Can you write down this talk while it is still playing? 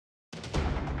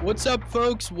What's up,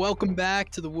 folks? Welcome back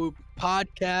to the WHOOP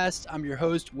podcast. I'm your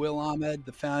host, Will Ahmed,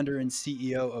 the founder and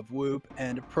CEO of WHOOP.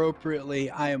 And appropriately,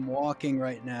 I am walking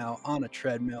right now on a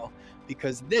treadmill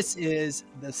because this is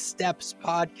the Steps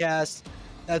podcast.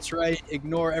 That's right.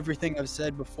 Ignore everything I've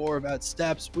said before about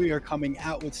Steps. We are coming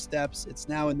out with Steps. It's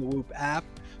now in the WHOOP app.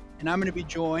 And I'm going to be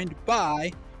joined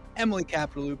by Emily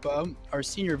Capodilupo, our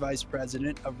Senior Vice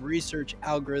President of Research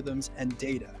Algorithms and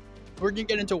Data. We're going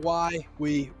to get into why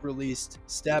we released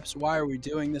Steps. Why are we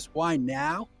doing this? Why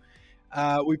now?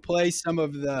 We play some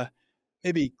of the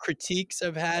maybe critiques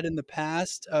I've had in the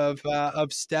past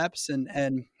of Steps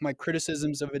and my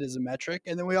criticisms of it as a metric.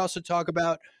 And then we also talk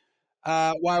about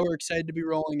why we're excited to be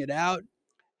rolling it out,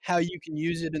 how you can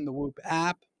use it in the WHOOP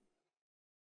app,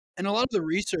 and a lot of the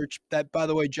research that, by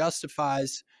the way,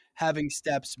 justifies having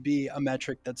Steps be a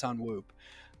metric that's on WHOOP.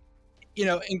 You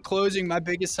know, in closing, my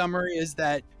biggest summary is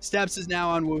that Steps is now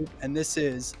on WHOOP, and this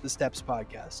is the Steps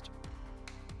podcast.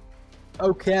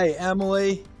 Okay,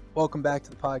 Emily, welcome back to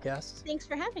the podcast. Thanks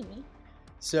for having me.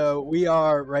 So we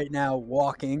are right now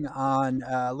walking on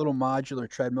little modular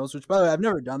treadmills, which, by the way, I've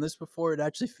never done this before. It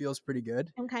actually feels pretty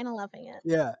good. I'm kind of loving it.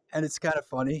 Yeah, and it's kind of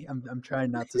funny. I'm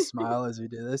trying not to smile as we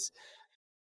do this.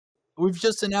 We've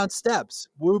just announced Steps.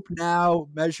 WHOOP now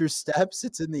measures steps.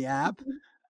 It's in the app.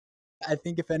 I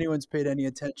think if anyone's paid any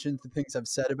attention to things I've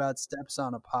said about Steps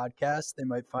on a podcast, they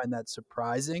might find that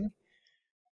surprising.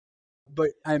 But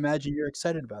I imagine you're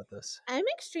excited about this. I'm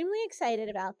extremely excited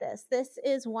about this. This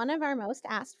is one of our most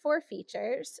asked for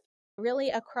features,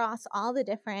 really across all the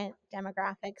different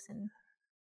demographics and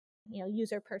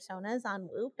user personas on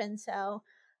WHOOP. And so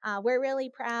we're really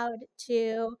proud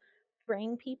to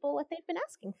bring people what they've been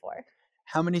asking for.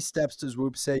 How many steps does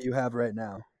WHOOP say you have right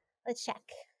now? Let's check.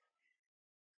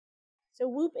 So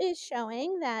WHOOP is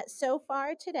showing that so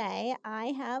far today,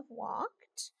 I have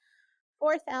walked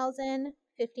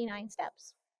 4,059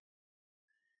 steps.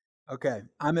 Okay,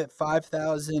 I'm at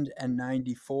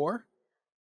 5,094,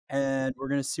 and we're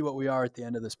going to see what we are at the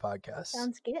end of this podcast.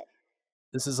 Sounds good.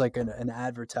 This is like an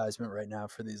advertisement right now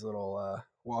for these little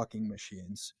walking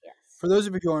machines. Yes. For those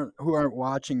of you who aren't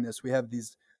watching this, we have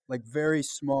these like very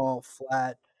small,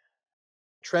 flat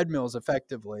treadmills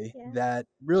effectively that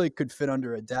really could fit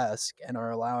under a desk and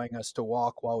are allowing us to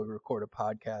walk while we record a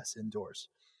podcast indoors.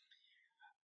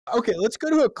 Okay, let's go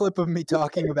to a clip of me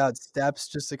talking about steps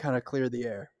just to kind of clear the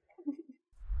air.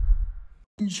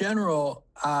 In general,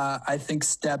 I think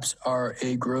steps are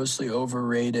a grossly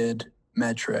overrated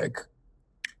metric.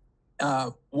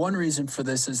 One reason for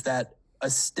this is that a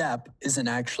step isn't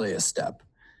actually a step.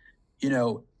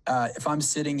 If I'm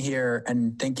sitting here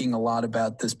and thinking a lot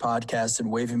about this podcast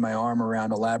and waving my arm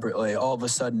around elaborately, all of a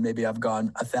sudden, maybe I've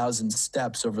gone 1,000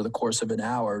 steps over the course of an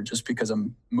hour just because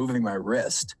I'm moving my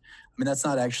wrist. I mean, that's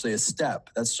not actually a step.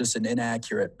 That's just an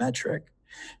inaccurate metric.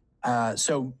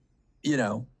 So,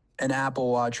 an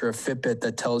Apple Watch or a Fitbit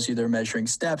that tells you they're measuring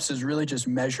steps is really just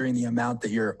measuring the amount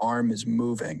that your arm is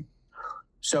moving.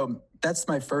 So that's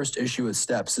my first issue with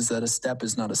steps, is that a step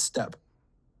is not a step.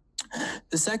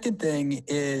 The second thing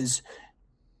is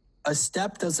a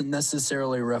step doesn't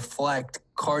necessarily reflect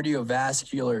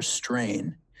cardiovascular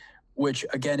strain, which,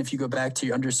 again, if you go back to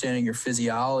your understanding your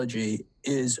physiology,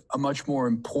 is a much more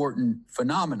important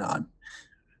phenomenon.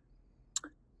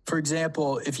 For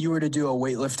example, if you were to do a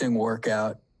weightlifting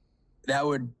workout, that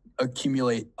would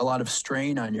accumulate a lot of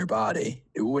strain on your body.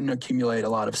 It wouldn't accumulate a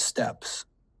lot of steps.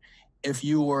 If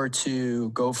you were to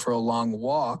go for a long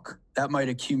walk, that might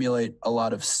accumulate a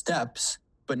lot of steps,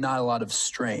 but not a lot of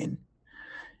strain.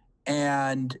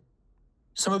 And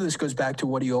some of this goes back to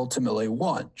what you ultimately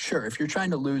want. Sure, if you're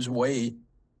trying to lose weight,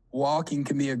 walking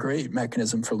can be a great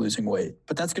mechanism for losing weight,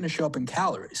 but that's going to show up in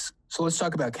calories. So let's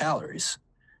talk about calories,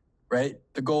 right?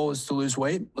 The goal is to lose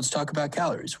weight. Let's talk about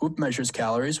calories. WHOOP measures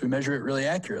calories. We measure it really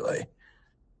accurately.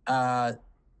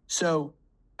 So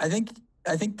I think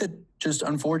that just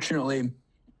unfortunately,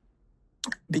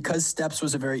 because steps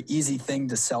was a very easy thing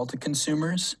to sell to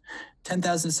consumers,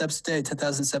 10,000 steps a day,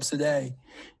 10,000 steps a day,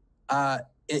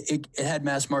 it had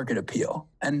mass market appeal.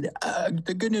 And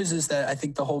the good news is that I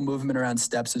think the whole movement around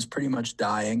steps is pretty much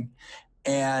dying.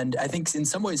 And I think in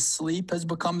some ways sleep has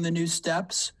become the new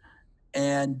steps.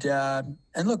 And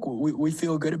look, we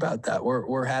feel good about that.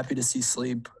 We're happy to see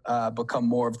sleep become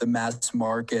more of the mass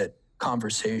market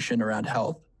conversation around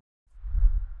health.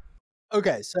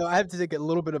 Okay, so I have to take a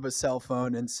little bit of a cell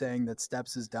phone and saying that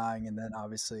Steps is dying and then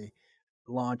obviously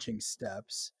launching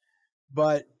Steps.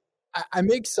 But I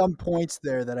make some points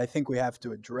there that I think we have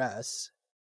to address.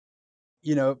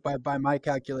 By my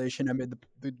calculation, I made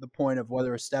the point of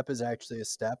whether a step is actually a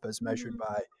step as measured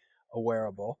by a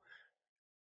wearable.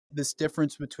 this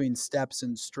difference between steps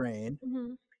and strain,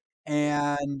 Mhm.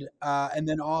 and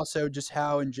then also just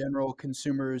how in general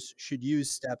consumers should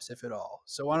use steps, if at all.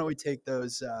 So why don't we take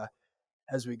those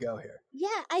as we go here?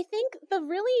 Yeah, I think the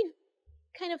really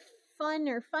kind of fun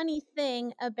or funny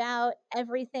thing about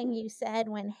everything you said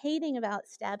when hating about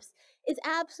steps is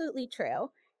absolutely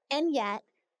true. And yet,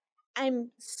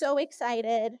 I'm so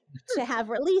excited to have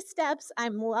release steps.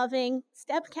 I'm loving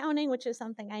step counting, which is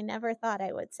something I never thought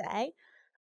I would say.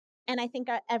 And I think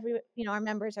our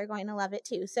members are going to love it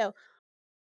too. So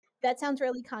that sounds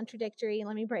really contradictory.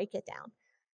 Let me break it down.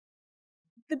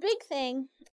 The big thing,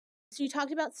 so you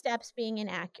talked about steps being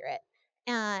inaccurate.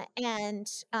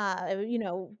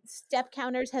 Step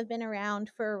counters have been around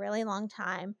for a really long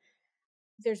time.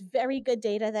 There's very good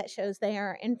data that shows they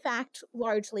are, in fact,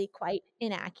 largely quite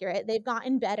inaccurate. They've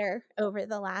gotten better over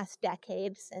the last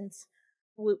decade since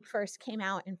Whoop first came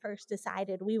out and first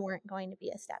decided we weren't going to be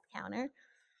a step counter.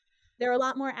 They're a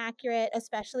lot more accurate,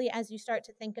 especially as you start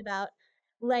to think about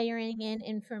layering in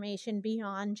information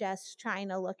beyond just trying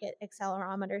to look at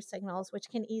accelerometer signals, which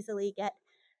can easily get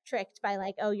tricked by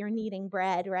like, oh, you're kneading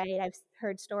bread, right? I've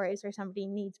heard stories where somebody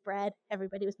kneads bread.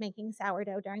 Everybody was making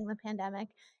sourdough during the pandemic,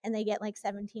 and they get like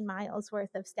 17 miles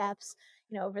worth of steps,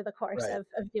 over the course Right.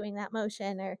 of doing that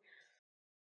motion. Or,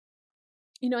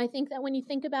 I think that when you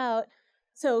think about,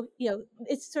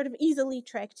 it's sort of easily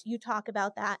tricked. You talk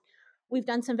about that. We've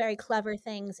done some very clever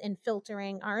things in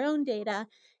filtering our own data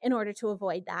in order to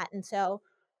avoid that. And so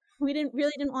we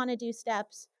didn't want to do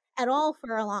steps at all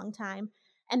for a long time.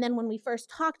 And then when we first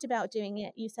talked about doing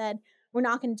it, you said, we're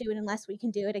not going to do it unless we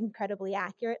can do it incredibly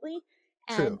accurately.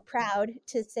 True. And proud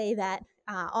to say that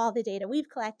all the data we've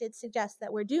collected suggests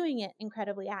that we're doing it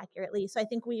incredibly accurately. So I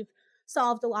think we've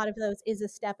solved a lot of those is a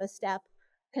step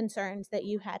concerns that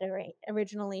you had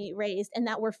originally raised, and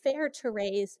that were fair to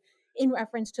raise in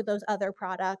reference to those other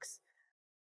products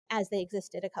as they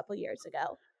existed a couple years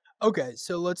ago. Okay,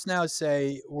 so let's now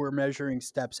say we're measuring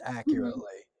steps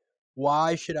accurately.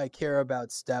 Why should I care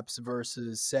about steps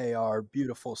versus, say, our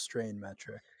beautiful strain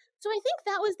metric? So I think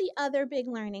that was the other big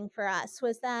learning for us,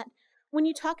 was that when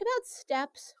you talk about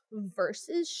steps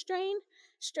versus strain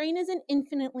is an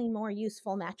infinitely more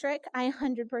useful metric. I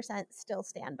 100% still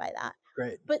stand by that.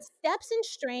 Great. But steps and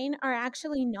strain are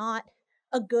actually not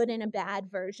a good and a bad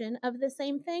version of the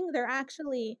same thing. They're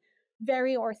actually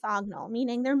very orthogonal,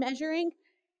 meaning they're measuring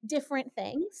different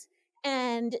things.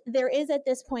 And there is at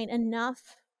this point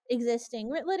enough existing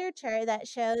literature that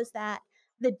shows that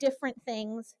the different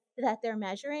things that they're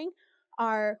measuring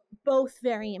are both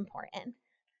very important.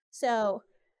 So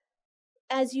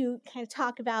as you kind of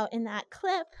talk about in that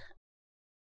clip,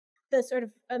 the sort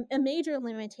of a major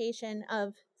limitation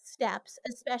of steps,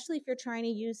 especially if you're trying to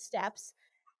use steps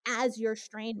as your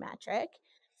strain metric,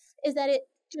 is that it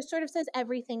just sort of says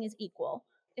everything is equal.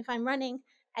 If I'm running,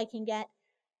 I can get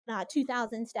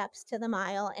 2,000 steps to the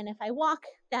mile. And if I walk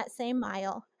that same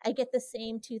mile, I get the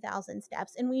same 2,000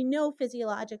 steps. And we know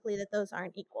physiologically that those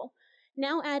aren't equal.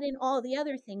 Now add in all the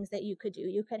other things that you could do.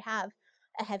 You could have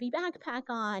a heavy backpack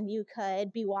on. You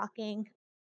could be walking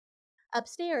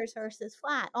upstairs versus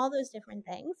flat, all those different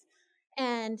things.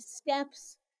 And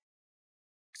steps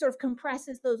sort of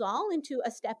compresses those all into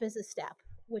a step is a step,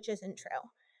 which isn't true.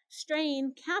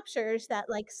 Strain captures that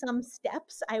like some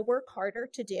steps I work harder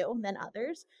to do than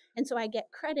others. And so I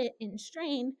get credit in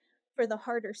strain for the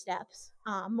harder steps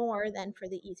more than for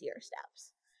the easier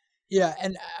steps. Yeah,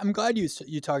 and I'm glad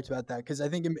you talked about that, because I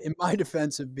think in my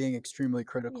defense of being extremely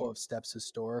critical Yeah. of steps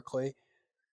historically,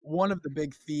 one of the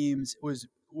big themes was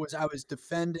I was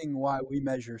defending why we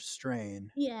measure strain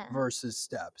Yeah. versus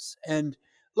steps. And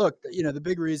look, the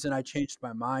big reason I changed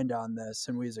my mind on this,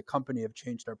 and we as a company have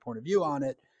changed our point of view on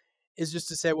it, is just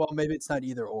to say, well, maybe it's not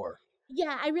either or.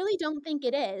 Yeah, I really don't think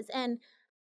it is. And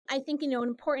I think, an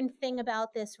important thing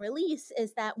about this release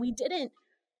is that we didn't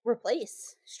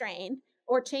replace strain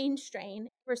or change strain in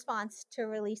response to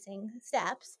releasing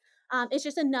steps. It's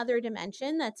just another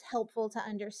dimension that's helpful to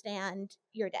understand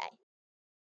your day.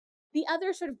 The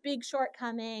other sort of big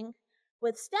shortcoming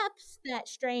with steps that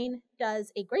strain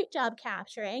does a great job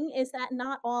capturing is that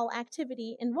not all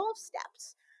activity involves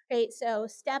steps, right? So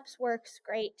steps works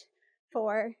great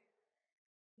for,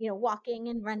 walking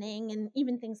and running and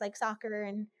even things like soccer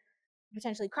and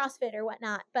potentially CrossFit or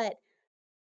whatnot. But,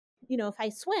 if I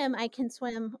swim, I can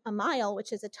swim a mile,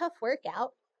 which is a tough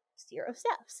workout, 0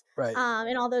 steps. Right.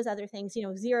 And all those other things,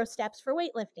 0 steps for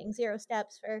weightlifting, 0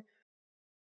 steps for,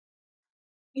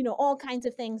 all kinds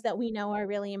of things that we know are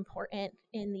really important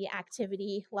in the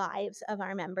activity lives of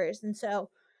our members. And so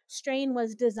strain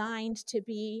was designed to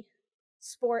be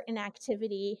sport and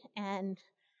activity and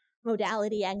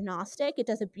modality agnostic. It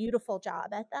does a beautiful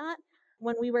job at that.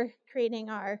 When we were creating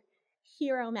our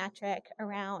hero metric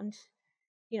around,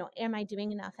 am I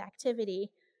doing enough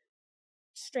activity?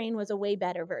 Strain was a way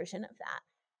better version of that.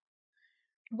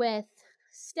 With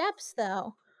steps,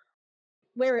 though,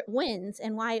 where it wins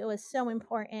and why it was so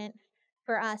important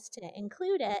for us to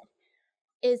include it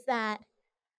is that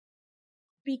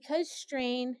because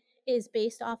strain is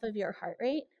based off of your heart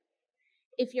rate,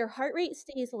 if your heart rate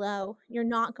stays low, you're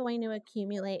not going to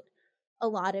accumulate a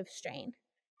lot of strain.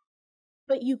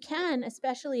 But you can,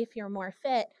 especially if you're more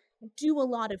fit, do a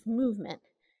lot of movement.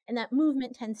 And that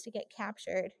movement tends to get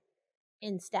captured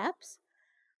in steps.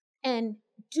 And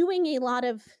doing a lot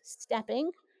of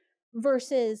stepping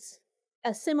versus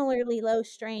a similarly low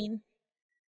strain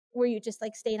where you just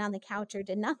like stayed on the couch or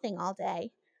did nothing all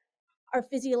day are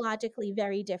physiologically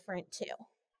very different too.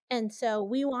 And so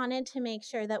we wanted to make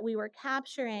sure that we were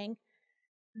capturing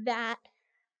that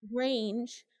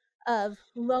range of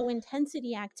low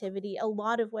intensity activity, a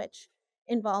lot of which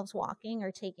involves walking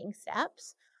or taking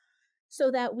steps,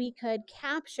 so that we could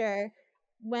capture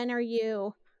when are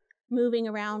you moving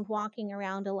around, walking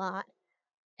around a lot,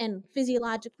 and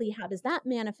physiologically, how does that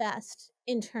manifest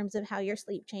in terms of how your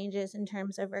sleep changes, in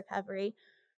terms of recovery,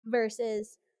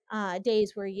 versus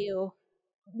days where you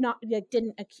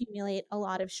didn't accumulate a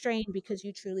lot of strain because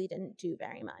you truly didn't do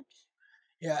very much.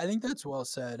 Yeah, I think that's well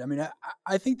said. I mean,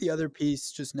 I think the other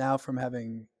piece, just now from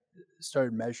having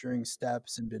started measuring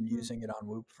steps and been using it on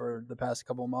Whoop for the past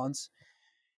couple of months,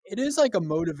 it is like a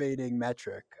motivating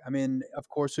metric. I mean, of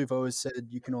course, we've always said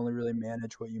you can only really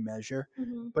manage what you measure,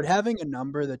 but having a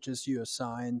number that just you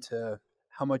assign to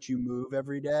how much you move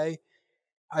every day,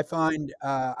 I found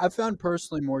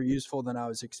personally more useful than I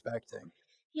was expecting.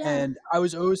 Yeah. And I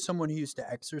was always someone who used to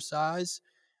exercise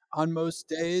on most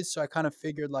days, so I kind of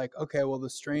figured like, okay, well, the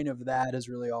strain of that is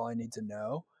really all I need to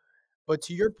know. But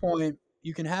to your point,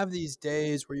 you can have these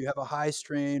days where you have a high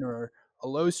strain or a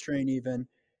low strain even,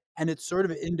 and it's sort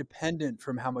of independent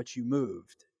from how much you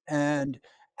moved. And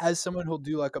as someone who'll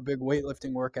do like a big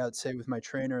weightlifting workout, say with my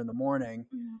trainer in the morning,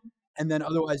 and then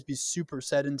otherwise be super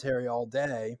sedentary all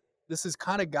day, this has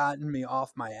kind of gotten me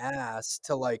off my ass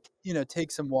to like, take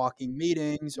some walking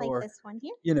meetings Like or, this one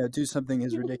here. do something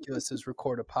as ridiculous as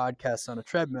record a podcast on a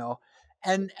treadmill.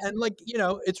 And like,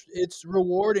 it's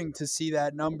rewarding to see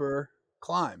that number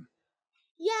climb.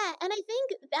 Yeah, and I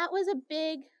think that was a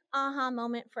big aha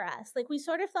moment for us. Like we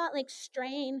sort of thought like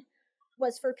strain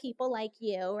was for people like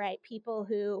you, right? People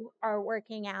who are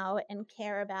working out and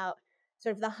care about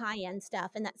sort of the high end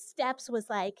stuff, and that steps was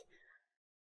like,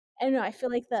 I don't know, I feel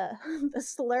like the the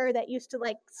slur that used to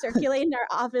like circulate in our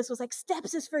office was like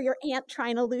steps is for your aunt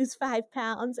trying to lose 5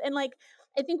 pounds. And like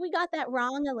I think we got that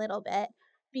wrong a little bit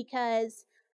because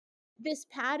this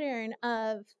pattern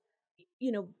of,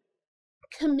 you know,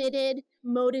 committed,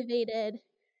 motivated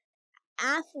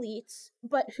athletes,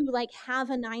 but who like have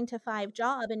a 9 to 5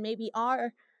 job and maybe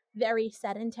are very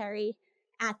sedentary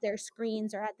at their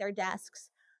screens or at their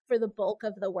desks for the bulk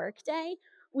of the workday,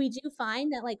 we do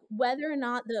find that like whether or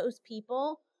not those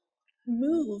people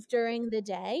move during the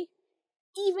day,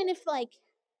 even if like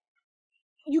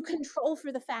you control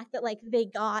for the fact that like they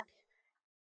got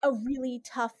a really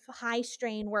tough high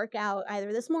strain workout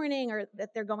either this morning or that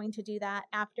they're going to do that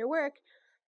after work,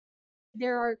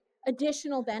 there are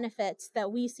additional benefits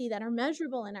that we see that are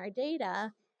measurable in our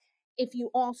data if you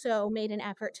also made an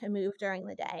effort to move during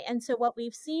the day. And so what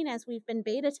we've seen as we've been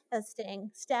beta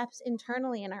testing steps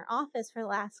internally in our office for the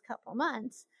last couple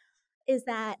months is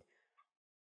that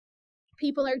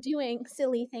people are doing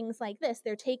silly things like this.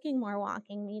 They're taking more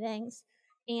walking meetings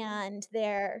and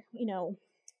they're,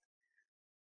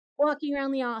 walking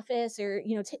around the office or,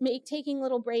 taking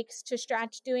little breaks to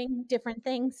stretch, doing different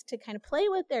things to kind of play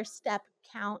with their step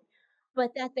count,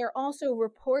 but that they're also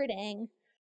reporting,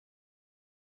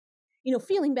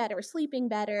 feeling better, sleeping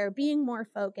better, being more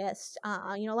focused,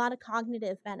 a lot of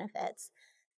cognitive benefits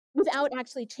without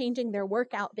actually changing their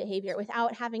workout behavior,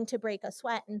 without having to break a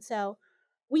sweat. And so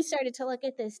we started to look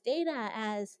at this data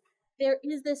as there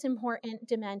is this important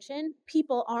dimension.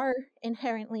 People are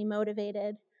inherently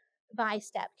motivated by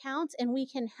step counts, and we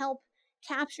can help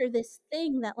capture this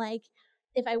thing that like,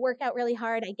 if I work out really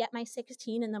hard, I get my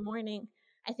 16 in the morning.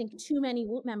 I think too many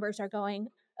Whoop members are going,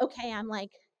 okay, I'm like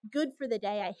good for the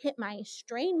day. I hit my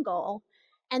strain goal.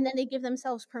 And then they give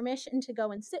themselves permission to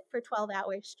go and sit for 12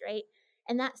 hours straight.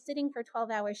 And that sitting for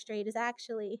 12 hours straight is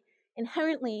actually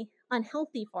inherently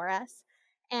unhealthy for us.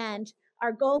 And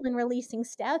our goal in releasing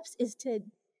steps is to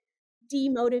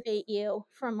demotivate you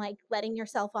from like letting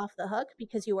yourself off the hook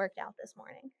because you worked out this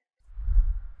morning.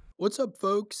 What's up,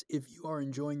 folks? If you are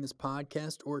enjoying this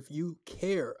podcast or if you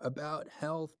care about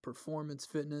health, performance,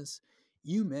 fitness,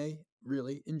 you may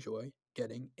really enjoy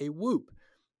getting a Whoop.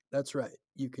 That's right.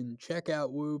 You can check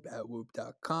out Whoop at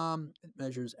whoop.com. It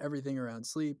measures everything around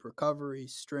sleep, recovery,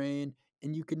 strain,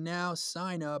 and you can now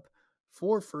sign up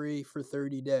for free for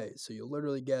 30 days. So you'll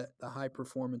literally get the high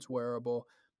performance wearable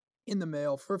in the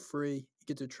mail for free. You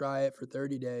get to try it for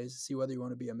 30 days, see whether you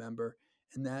want to be a member.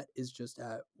 And that is just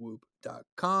at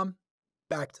whoop.com.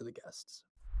 Back to the guests.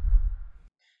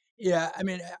 Yeah, I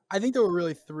mean, I think there were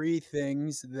really three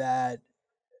things that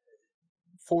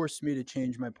forced me to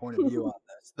change my point of view on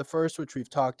this. The first, which we've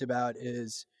talked about,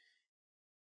 is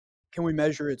can we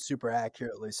measure it super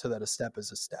accurately so that a step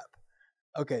is a step?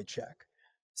 Okay, check.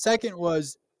 Second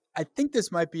was, I think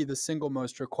this might be the single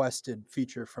most requested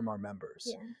feature from our members.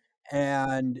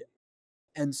 Yeah.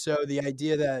 And so the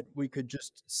idea that we could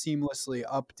just seamlessly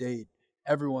update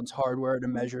everyone's hardware to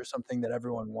measure something that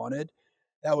everyone wanted,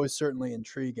 that was certainly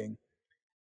intriguing.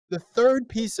 The third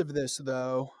piece of this,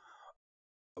 though,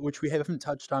 which we haven't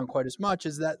touched on quite as much,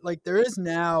 is that like there is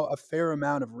now a fair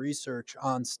amount of research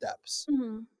on steps.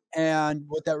 Mm-hmm. And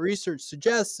what that research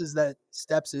suggests is that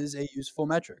steps is a useful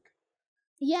metric.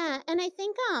 Yeah, and I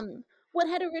think what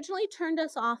had originally turned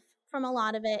us off from a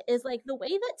lot of it is like the way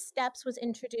that steps was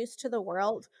introduced to the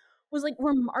world was like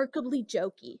remarkably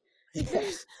jokey.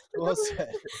 Yes, well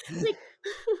said. Like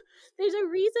there's a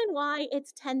reason why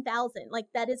it's 10,000. Like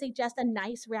that is just a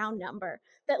nice round number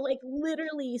that like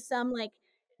literally some like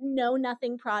know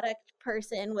nothing product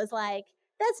person was like,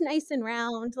 that's nice and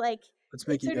round. Like Let's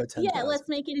make it go 10,000. yeah, let's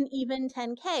make it an even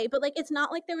 10K. But like it's not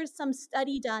like there was some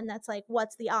study done that's like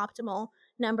what's the optimal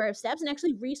number of steps. And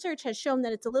actually research has shown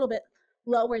that it's a little bit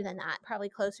lower than that, probably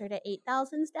closer to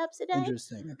 8,000 steps a day.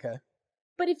 Interesting. Okay.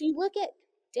 But if you look at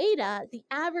data, the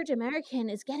average American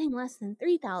is getting less than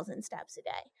 3,000 steps a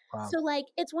day. Wow. So like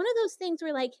it's one of those things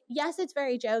where like, yes, it's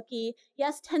very jokey.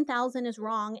 Yes, 10,000 is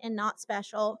wrong and not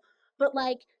special. But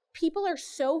like people are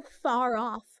so far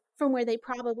off from where they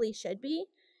probably should be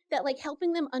that like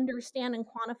helping them understand and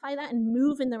quantify that and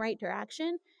move in the right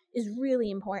direction is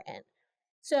really important.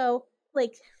 So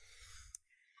like,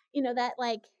 you know, that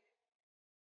like,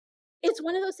 it's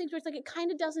one of those things where it's like, it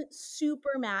kind of doesn't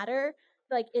super matter.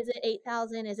 Like, is it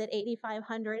 8,000? Is it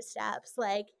 8,500 steps?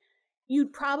 Like,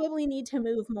 you'd probably need to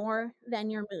move more than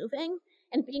you're moving,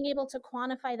 and being able to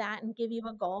quantify that and give you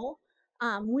a goal.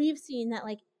 We've seen that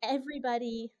like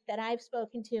everybody that I've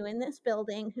spoken to in this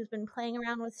building who's been playing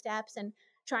around with steps and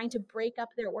trying to break up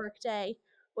their workday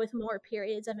with more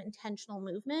periods of intentional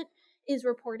movement is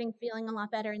reporting feeling a lot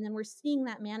better. And then we're seeing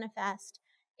that manifest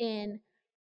in,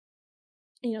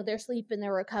 you know, their sleep and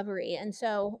their recovery. And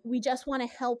so we just want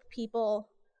to help people,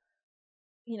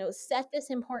 you know, set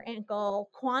this important goal,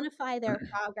 quantify their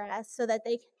progress so that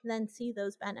they can then see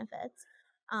those benefits.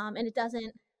 And it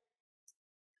doesn't,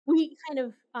 we kind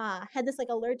of had this like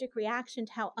allergic reaction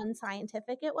to how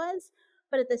unscientific it was.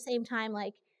 But at the same time,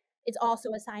 like it's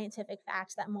also a scientific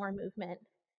fact that more movement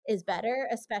is better,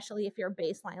 especially if your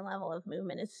baseline level of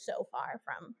movement is so far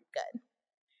from good.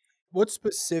 What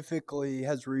specifically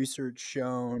has research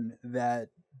shown that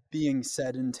being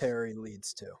sedentary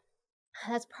leads to?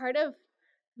 That's part of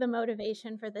the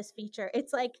motivation for this feature.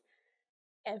 It's like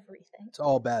everything. It's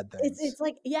all bad things. It's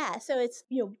like, yeah. So it's,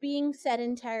 you know, being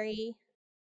sedentary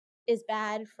is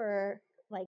bad for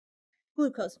like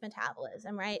glucose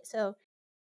metabolism, right? So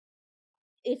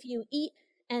if you eat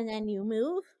and then you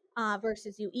move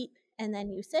versus you eat and then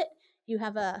you sit, you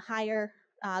have a higher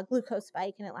glucose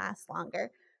spike and it lasts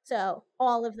longer. So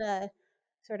all of the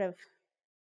sort of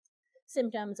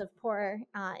symptoms of poor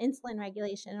insulin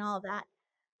regulation and all of that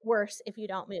worse if you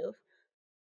don't move.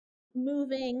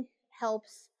 Moving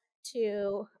helps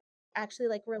to actually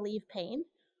like relieve pain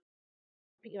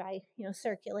by, you know,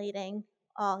 circulating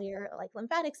all your like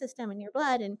lymphatic system and your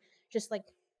blood and just like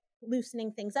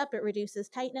loosening things up. It reduces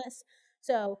tightness.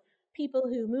 So people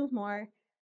who move more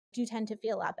do tend to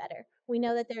feel a lot better. We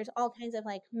know that there's all kinds of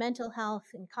like mental health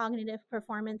and cognitive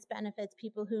performance benefits.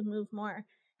 People who move more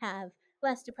have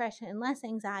less depression, less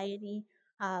anxiety,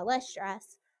 less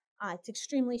stress. It's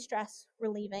extremely stress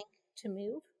relieving to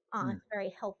move. It's a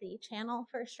very healthy channel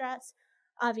for stress,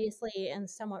 obviously, and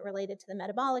somewhat related to the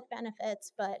metabolic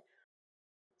benefits, but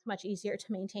it's much easier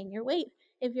to maintain your weight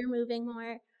if you're moving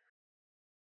more.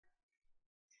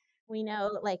 We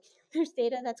know like there's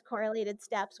data that's correlated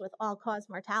steps with all-cause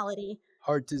mortality.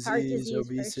 Heart disease,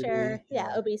 obesity. For sure. Yeah,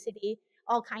 obesity,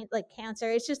 all kinds, like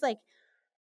cancer. It's just like,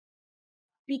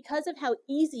 because of how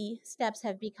easy steps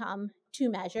have become to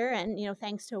measure, and, you know,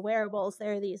 thanks to wearables,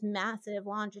 there are these massive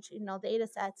longitudinal data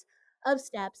sets. of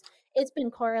steps, it's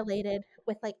been correlated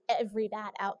with like every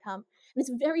bad outcome. And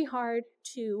it's very hard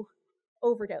to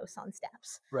overdose on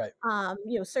steps. Right.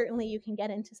 Certainly you can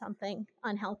get into something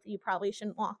unhealthy. You probably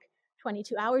shouldn't walk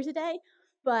 22 hours a day,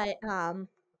 but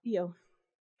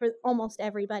for almost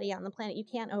everybody on the planet, you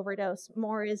can't overdose.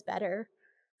 More is better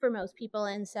for most people.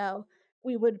 And so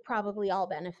we would probably all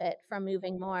benefit from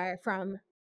moving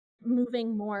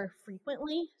more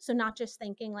frequently. So not just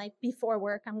thinking like before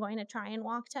work, I'm going to try and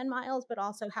walk 10 miles, but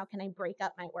also how can I break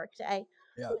up my work day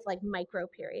with like micro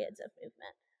periods of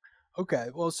movement. Okay.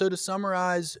 Well, so to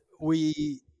summarize,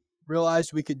 we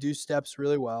realized we could do steps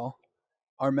really well.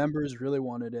 Our members really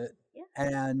wanted it,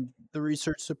 and the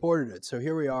research supported it. So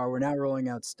here we are. We're now rolling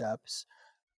out steps.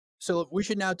 So we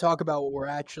should now talk about what we're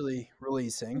actually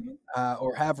releasing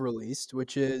or have released,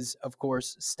 which is, of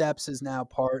course, Steps is now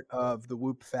part of the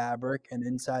WHOOP fabric and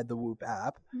inside the WHOOP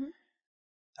app.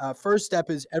 First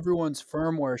step is everyone's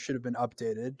firmware should have been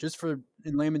updated. Just for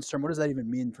in layman's term, what does that even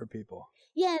mean for people?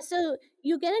 Yeah, so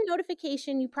you get a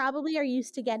notification. You probably are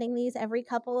used to getting these every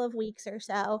couple of weeks or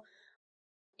so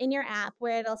in your app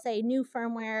where it'll say new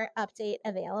firmware update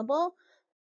available.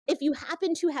 If you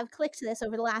happen to have clicked this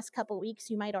over the last couple of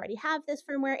weeks, you might already have this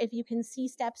firmware. If you can see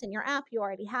steps in your app, you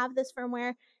already have this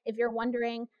firmware. If you're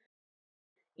wondering,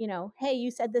 hey,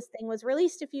 you said this thing was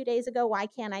released a few days ago, why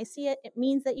can't I see it? It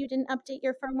means that you didn't update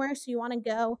your firmware, so you want to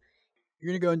go. You're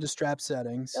going to go into strap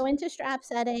settings. Go into strap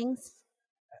settings,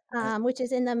 which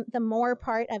is in the more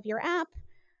part of your app.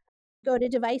 Go to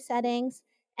device settings,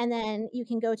 and then you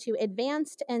can go to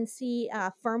advanced and see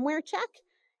firmware check.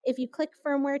 If you click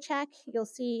firmware check, you'll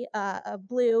see a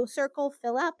blue circle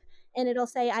fill up, and it'll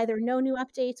say either no new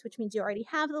updates, which means you already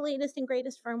have the latest and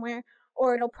greatest firmware,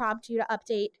 or it'll prompt you to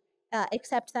update,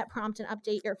 accept that prompt and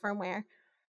update your firmware.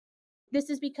 This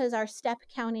is because our step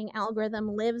counting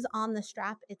algorithm lives on the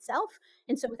strap itself,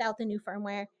 and so without the new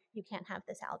firmware, you can't have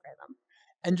this algorithm.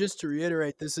 And just to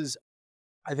reiterate, this is,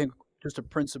 I think, just a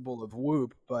principle of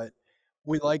WHOOP, but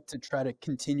we like to try to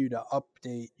continue to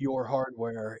update your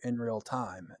hardware in real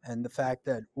time. And the fact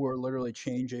that we're literally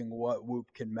changing what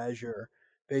WHOOP can measure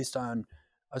based on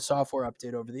a software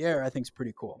update over the air, I think is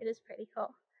pretty cool. It is pretty cool.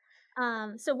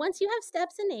 So once you have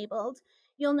steps enabled,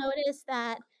 you'll notice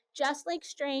that just like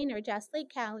strain or just like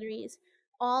calories,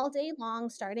 all day long,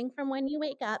 starting from when you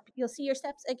wake up, you'll see your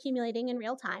steps accumulating in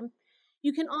real time.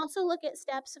 You can also look at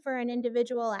steps for an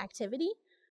individual activity.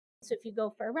 So if you go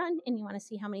for a run and you want to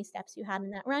see how many steps you had in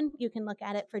that run, you can look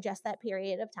at it for just that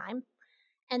period of time.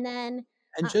 And then...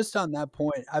 And just on that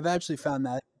point, I've actually found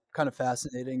that kind of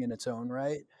fascinating in its own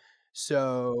right.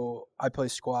 So I play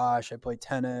squash, I play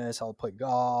tennis, I'll play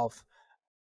golf.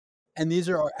 And these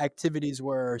are activities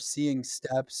where seeing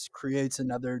steps creates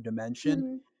another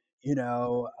dimension.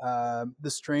 The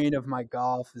strain of my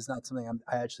golf is not something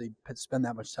I actually spend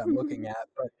that much time looking at,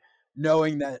 but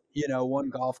knowing that, one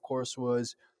golf course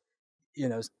was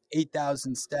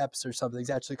 8,000 steps or something is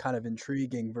actually kind of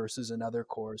intriguing versus another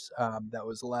course that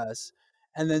was less.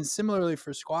 And then similarly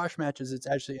for squash matches, it's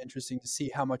actually interesting to see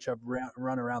how much I've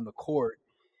run around the court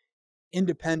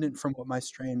independent from what my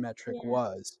strain metric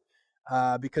was.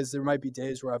 Because there might be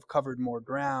days where I've covered more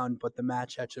ground, but the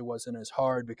match actually wasn't as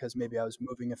hard because maybe I was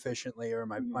moving efficiently or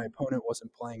my opponent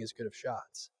wasn't playing as good of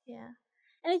shots. Yeah.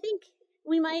 And I think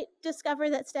we might discover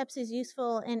that steps is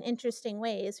useful in interesting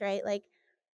ways, right? Like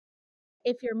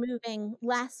if you're moving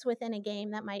less within a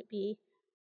game, that might be,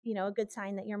 a good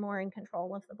sign that you're more in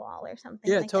control of the ball or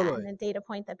something like that. And a data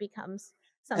point that becomes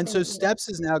something. And so steps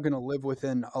is now going to live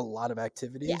within a lot of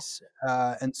activities.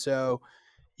 And so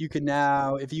you can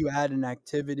now, if you add an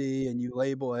activity and you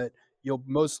label it, you'll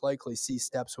most likely see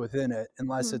steps within it,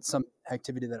 unless it's some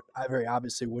activity that I very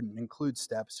obviously wouldn't include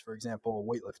steps, for example,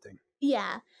 weightlifting.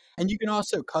 Yeah. And you can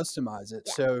also customize it.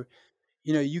 So,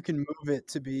 you can move it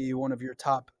to be one of your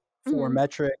top 4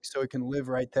 metrics, so it can live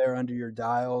right there under your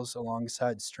dials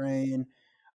alongside strain.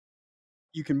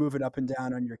 You can move it up and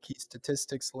down on your key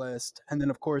statistics list. And then,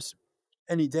 of course,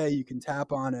 any day you can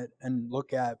tap on it and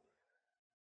look at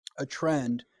a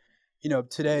trend.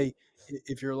 Today,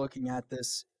 if you're looking at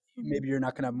this, maybe you're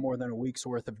not going to have more than a week's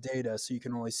worth of data, so you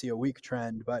can only see a week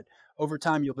trend. But over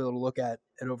time, you'll be able to look at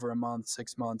it over a month,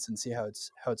 6 months, and see how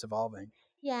it's evolving.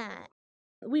 Yeah.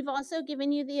 We've also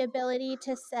given you the ability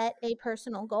to set a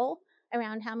personal goal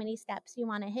around how many steps you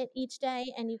want to hit each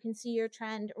day, and you can see your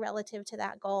trend relative to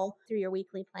that goal through your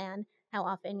weekly plan, how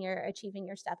often you're achieving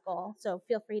your step goal. So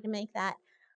feel free to make that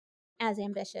as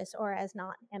ambitious or as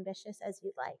not ambitious as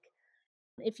you'd like.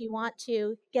 If you want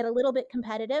to get a little bit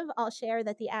competitive, I'll share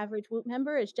that the average WHOOP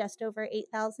member is just over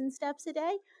 8,000 steps a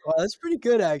day. Well, that's pretty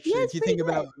good, actually, Yeah, if you think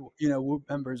about, WHOOP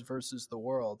members versus the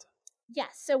world.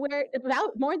 Yes, so we're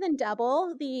about more than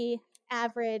double the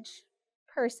average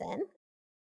person,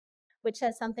 which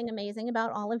says something amazing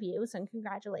about all of you, so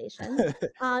congratulations.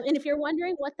 And if you're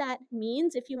wondering what that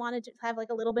means, if you wanted to have like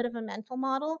a little bit of a mental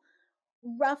model,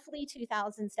 roughly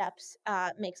 2,000 steps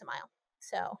makes a mile.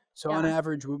 So on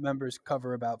average, Whoop members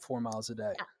cover about 4 miles a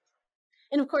day. Yeah.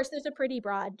 And of course, there's a pretty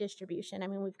broad distribution. I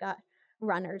mean, we've got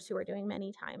runners who are doing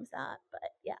many times that,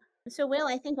 but yeah. So, Will,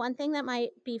 I think one thing that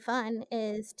might be fun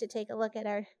is to take a look at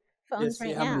our phones see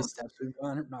right how now. many steps we've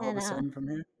gone all of a sudden from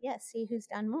here. See who's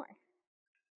done more.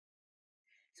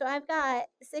 So I've got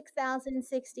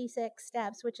 6,066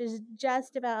 steps, which is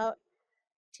just about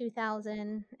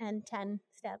 2,010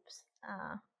 steps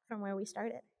from where we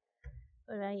started.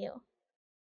 What about you?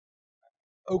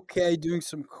 Okay, doing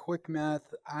some quick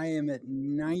math. I am at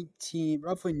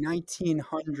roughly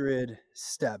 1,900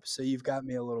 steps. So you've got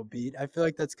me a little beat. I feel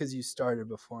like that's because you started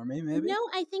before me, maybe? No,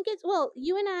 I think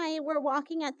you and I were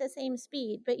walking at the same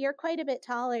speed, but you're quite a bit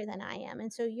taller than I am.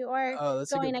 And so you're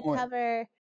going to cover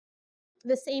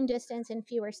the same distance in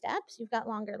fewer steps. You've got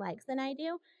longer legs than I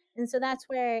do. And so that's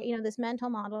where, this mental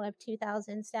model of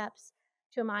 2,000 steps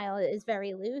to a mile is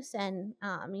very loose. And,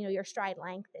 your stride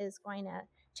length is going to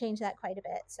change that quite a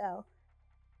bit. So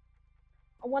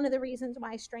one of the reasons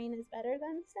why strain is better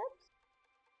than steps.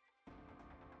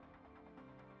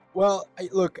 Well,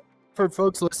 look, for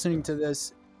folks listening to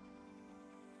this,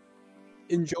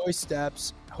 enjoy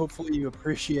steps. Hopefully you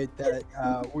appreciate that.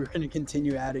 We're going to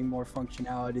continue adding more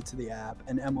functionality to the app.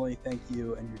 And Emily, thank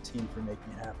you and your team for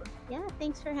making it happen. Yeah,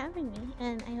 thanks for having me.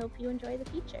 And I hope you enjoy the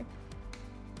feature.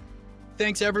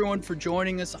 Thanks everyone for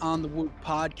joining us on the WHOOP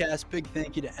podcast. Big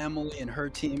thank you to Emily and her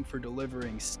team for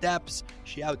delivering steps.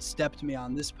 She outstepped me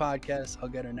on this podcast. I'll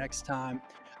get her next time.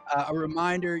 A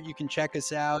reminder, you can check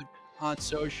us out on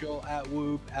social at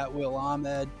WHOOP, at Will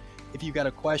Ahmed. If you've got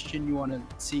a question you want to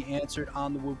see answered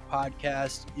on the WHOOP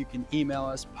podcast, you can email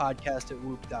us,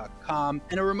 podcast@whoop.com.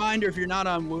 And a reminder, if you're not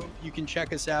on WHOOP, you can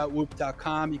check us out,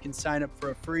 whoop.com. You can sign up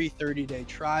for a free 30-day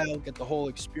trial, get the whole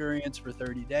experience for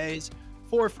 30 days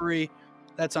for free.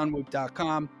 That's on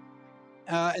whoop.com.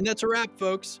 And that's a wrap,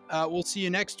 folks. We'll see you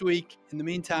next week. In the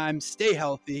meantime, stay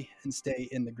healthy and stay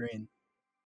in the green.